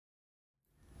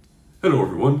Hello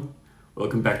everyone,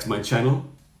 welcome back to my channel.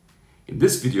 In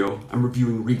this video I'm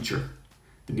reviewing Reacher,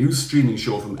 the new streaming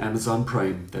show from Amazon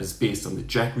Prime that is based on the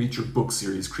Jack Reacher book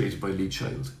series created by Lee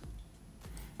Child.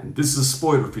 And this is a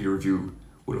spoiler-free review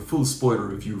with a full spoiler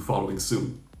review following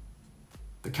soon.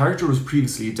 The character was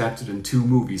previously adapted in 2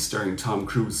 movies starring Tom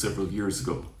Cruise several years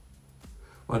ago.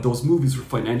 While those movies were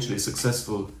financially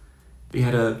successful, they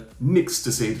had a mixed,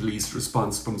 to say the least,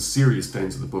 response from serious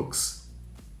fans of the books.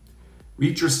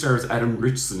 Reacher stars Adam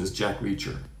Richson as Jack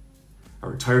Reacher, a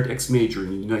retired ex-major in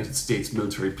the United States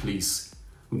Military Police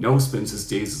who now spends his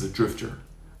days as a drifter,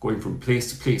 going from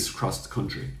place to place across the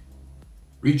country.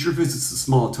 Reacher visits the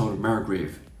small town of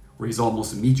Margrave, where he's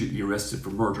almost immediately arrested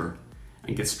for murder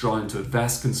and gets drawn into a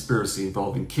vast conspiracy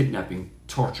involving kidnapping,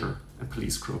 torture, and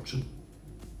police corruption.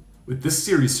 With this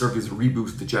series serving as a reboot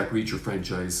of the Jack Reacher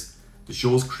franchise, the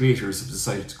show's creators have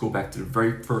decided to go back to the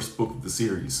very first book of the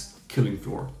series, Killing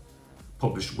Floor,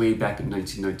 published way back in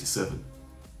 1997.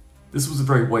 This was a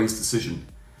very wise decision,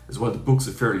 as while the books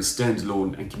are fairly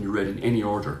standalone and can be read in any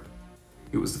order,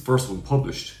 it was the first one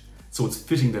published, so it's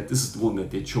fitting that this is the one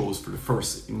that they chose for the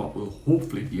first in what will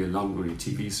hopefully be a long-running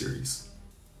TV series.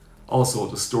 Also,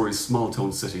 the story's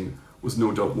small-town setting was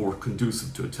no doubt more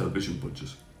conducive to a television budget.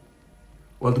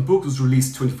 While the book was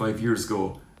released 25 years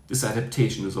ago, this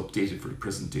adaptation is updated for the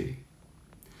present day.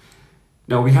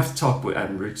 Now we have to talk about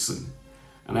Adam Richson,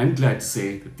 and I'm glad to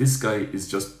say that this guy is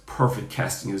just perfect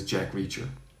casting as Jack Reacher.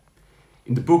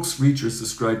 In the books, Reacher is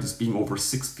described as being over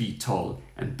 6 feet tall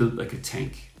and built like a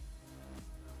tank.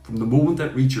 From the moment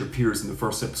that Reacher appears in the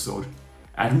first episode,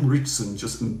 Adam Richson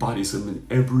just embodies him in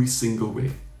every single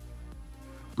way.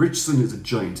 Richson is a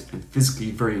giant and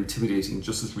physically very intimidating,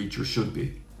 just as Reacher should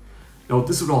be. Now,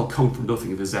 this would all count for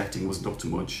nothing if his acting wasn't up to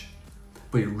much,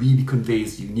 but it really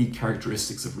conveys the unique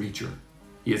characteristics of Reacher.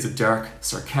 He has a dark,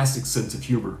 sarcastic sense of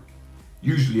humour,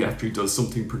 usually after he does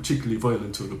something particularly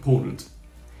violent to an opponent,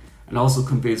 and also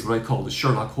conveys what I call the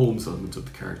Sherlock Holmes element of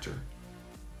the character.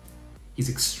 He's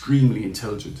extremely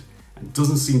intelligent and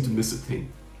doesn't seem to miss a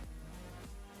thing.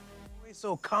 Why are you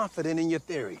so confident in your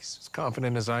theories? As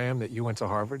confident as I am that you went to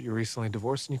Harvard, you recently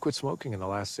divorced, and you quit smoking in the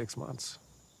last 6 months.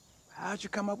 How'd you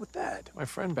come up with that? My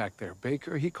friend back there,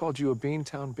 Baker, he called you a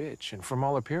beantown bitch, and from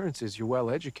all appearances, you're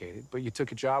well-educated, but you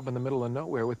took a job in the middle of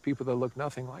nowhere with people that look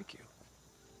nothing like you.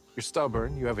 You're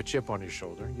stubborn, you have a chip on your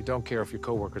shoulder, you don't care if your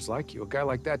coworkers like you. A guy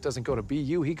like that doesn't go to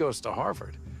BU, he goes to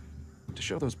Harvard. To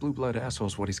show those blue-blood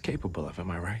assholes what he's capable of,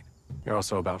 am I right? You're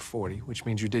also about 40, which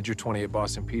means you did your 20 at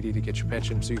Boston PD to get your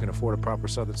pension so you can afford a proper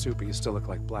Southern suit, but you still look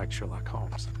like Black Sherlock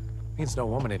Holmes. Means no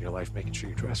woman in your life making sure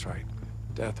you dress right.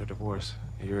 Death or divorce.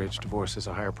 At your age, divorce is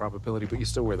a higher probability, but you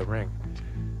still wear the ring.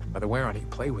 By the wear on it, you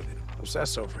play with it,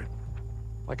 obsess over it.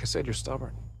 Like I said, you're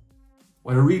stubborn.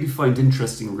 What I really find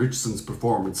interesting in Richson's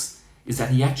performance is that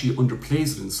he actually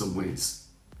underplays it in some ways.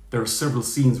 There are several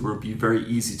scenes where it'd be very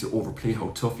easy to overplay how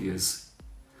tough he is,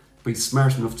 but he's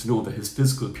smart enough to know that his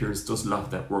physical appearance does a lot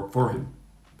of that work for him.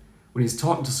 When he's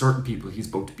talking to certain people he's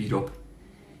about to beat up,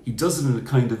 he does it in a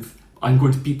kind of, I'm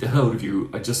going to beat the hell out of you,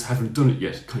 I just haven't done it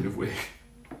yet kind of way.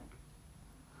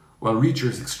 While Reacher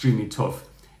is extremely tough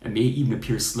and may even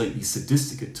appear slightly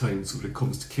sadistic at times when it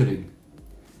comes to killing,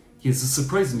 he has a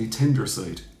surprisingly tender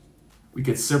side. We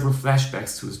get several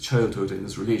flashbacks to his childhood and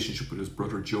his relationship with his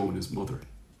brother Joe and his mother.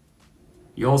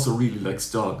 He also really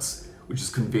likes dogs, which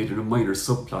is conveyed in a minor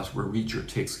subplot where Reacher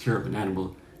takes care of an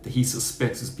animal that he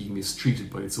suspects is being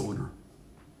mistreated by its owner.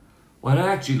 While I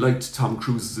actually liked Tom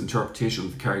Cruise's interpretation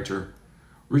of the character,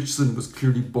 Richson was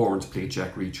clearly born to play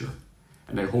Jack Reacher,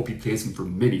 and I hope he plays him for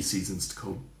many seasons to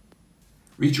come.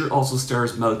 Reacher also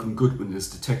stars Malcolm Goodwin as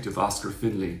Detective Oscar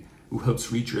Finlay, who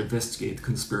helps Reacher investigate the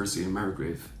conspiracy in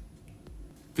Margrave.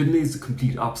 Finlay is the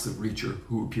complete opposite of Reacher,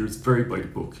 who appears very by the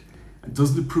book and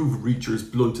doesn't approve of Reacher's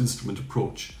blunt instrument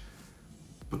approach,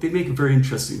 but they make a very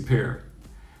interesting pair,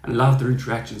 and a lot of their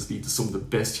interactions lead to some of the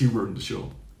best humour in the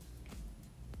show.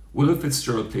 Willa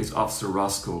Fitzgerald plays Officer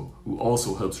Roscoe, who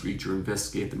also helps Reacher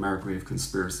investigate the Margrave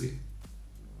conspiracy.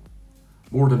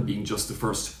 More than being just the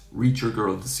first Reacher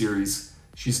girl of the series,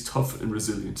 she's tough and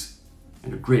resilient,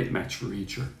 and a great match for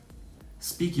Reacher.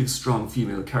 Speaking of strong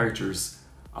female characters,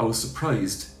 I was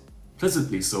surprised,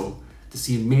 pleasantly so, to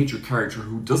see a major character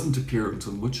who doesn't appear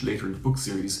until much later in the book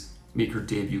series make her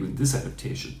debut in this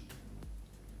adaptation.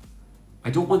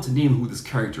 I don't want to name who this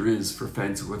character is for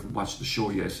fans who haven't watched the show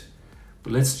yet,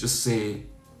 but let's just say,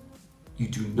 you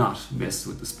do not mess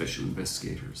with the special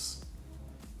investigators.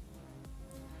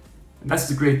 And that's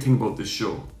the great thing about this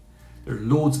show. There are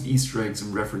loads of Easter eggs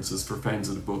and references for fans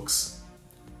of the books.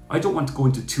 I don't want to go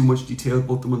into too much detail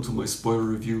about them until my spoiler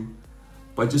review,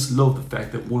 but I just love the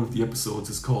fact that one of the episodes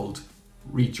is called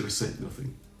Reacher said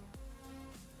nothing.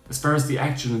 As far as the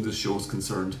action in this show is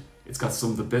concerned, it's got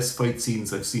some of the best fight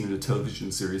scenes I've seen in a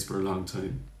television series for a long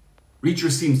time.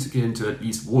 Reacher seems to get into at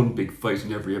least one big fight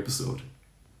in every episode.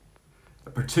 A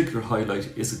particular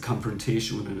highlight is a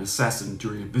confrontation with an assassin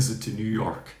during a visit to New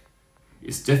York.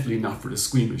 It's definitely not for the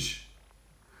squeamish.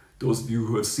 Those of you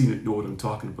who have seen it know what I'm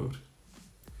talking about.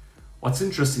 What's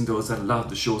interesting though is that a lot of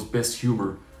the show's best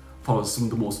humour follows some of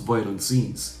the most violent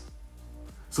scenes.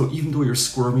 So even though you're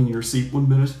squirming in your seat one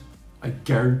minute, I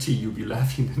guarantee you'll be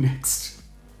laughing the next.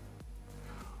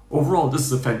 Overall, this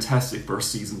is a fantastic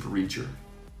first season for Reacher.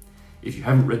 If you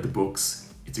haven't read the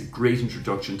books, it's a great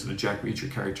introduction to the Jack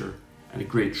Reacher character and a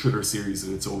great thriller series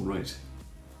in its own right.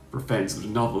 For fans of the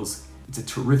novels, it's a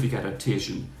terrific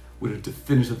adaptation with a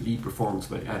definitive lead performance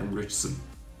by Adam Richson.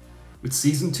 With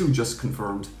season 2 just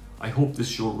confirmed, I hope this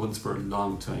show runs for a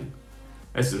long time,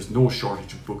 as there's no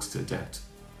shortage of books to adapt.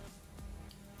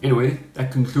 Anyway,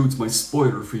 that concludes my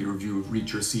spoiler-free review of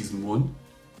Reacher Season 1.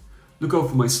 Look out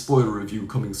for my spoiler review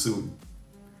coming soon.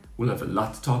 We'll have a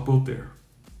lot to talk about there.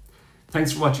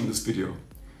 Thanks for watching this video.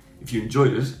 If you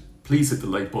enjoyed it, please hit the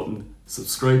like button,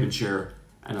 subscribe and share,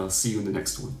 and I'll see you in the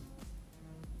next one.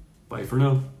 Bye for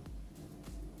now.